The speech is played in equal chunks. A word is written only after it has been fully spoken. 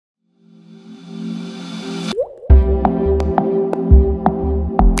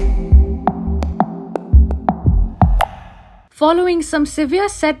Following some severe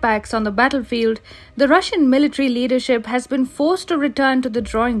setbacks on the battlefield, the Russian military leadership has been forced to return to the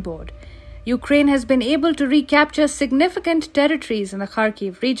drawing board. Ukraine has been able to recapture significant territories in the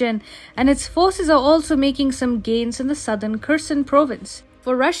Kharkiv region, and its forces are also making some gains in the southern Kherson province.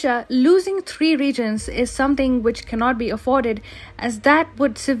 For Russia, losing 3 regions is something which cannot be afforded, as that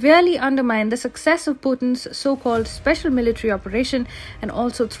would severely undermine the success of Putin's so-called special military operation and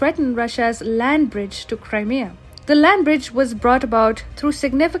also threaten Russia's land bridge to Crimea. The land bridge was brought about through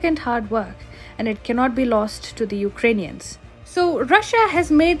significant hard work, and it cannot be lost to the Ukrainians. So Russia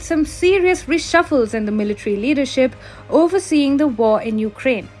has made some serious reshuffles in the military leadership overseeing the war in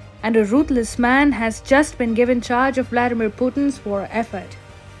Ukraine, and a ruthless man has just been given charge of Vladimir Putin's war effort.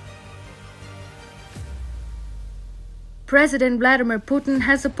 President Vladimir Putin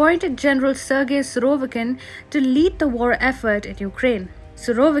has appointed General Sergey Surovikin to lead the war effort in Ukraine.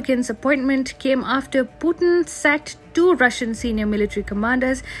 Surovikin's appointment came after Putin sacked 2 Russian senior military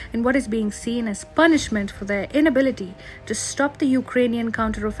commanders in what is being seen as punishment for their inability to stop the Ukrainian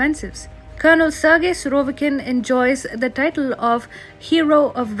counteroffensives. Colonel Sergey Surovikin enjoys the title of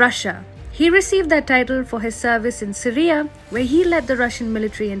Hero of Russia. He received that title for his service in Syria, where he led the Russian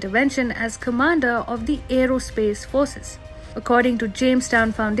military intervention as commander of the aerospace forces. According to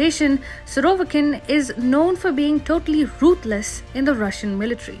Jamestown Foundation, Surovikin is known for being totally ruthless in the Russian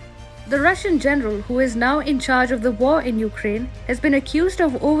military. The Russian general, who is now in charge of the war in Ukraine, has been accused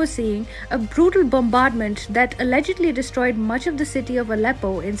of overseeing a brutal bombardment that allegedly destroyed much of the city of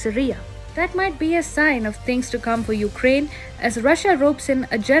Aleppo in Syria. That might be a sign of things to come for Ukraine, as Russia ropes in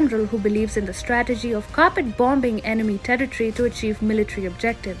a general who believes in the strategy of carpet bombing enemy territory to achieve military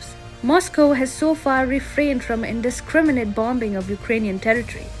objectives. Moscow has so far refrained from indiscriminate bombing of Ukrainian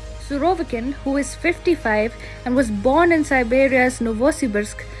territory. Surovikin, who is 55 and was born in Siberia's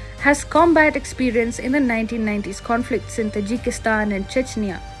Novosibirsk, has combat experience in the 1990s conflicts in Tajikistan and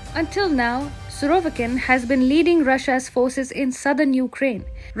Chechnya. Until now, Surovikin has been leading Russia's forces in southern Ukraine.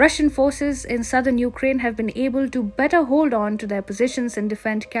 Russian forces in southern Ukraine have been able to better hold on to their positions and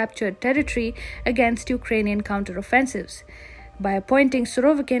defend captured territory against Ukrainian counteroffensives. By appointing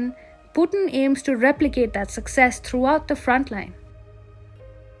Surovikin, Putin aims to replicate that success throughout the front line.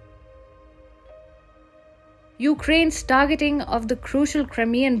 Ukraine's targeting of the crucial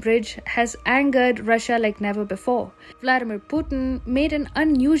Crimean bridge has angered Russia like never before. Vladimir Putin made an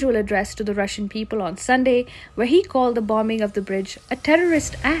unusual address to the Russian people on Sunday, where he called the bombing of the bridge a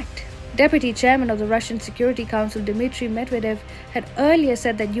terrorist act. Deputy Chairman of the Russian Security Council Dmitry Medvedev had earlier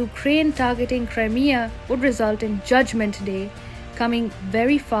said that Ukraine targeting Crimea would result in Judgment Day, coming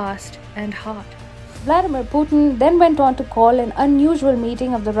very fast and hard. Vladimir Putin then went on to call an unusual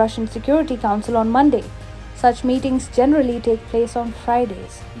meeting of the Russian Security Council on Monday. Such meetings generally take place on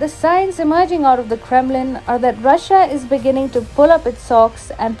Fridays. The signs emerging out of the Kremlin are that Russia is beginning to pull up its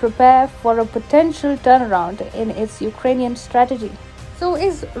socks and prepare for a potential turnaround in its Ukrainian strategy. So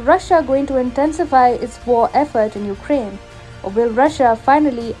is Russia going to intensify its war effort in Ukraine, or will Russia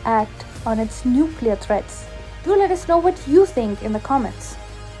finally act on its nuclear threats? Do let us know what you think in the comments.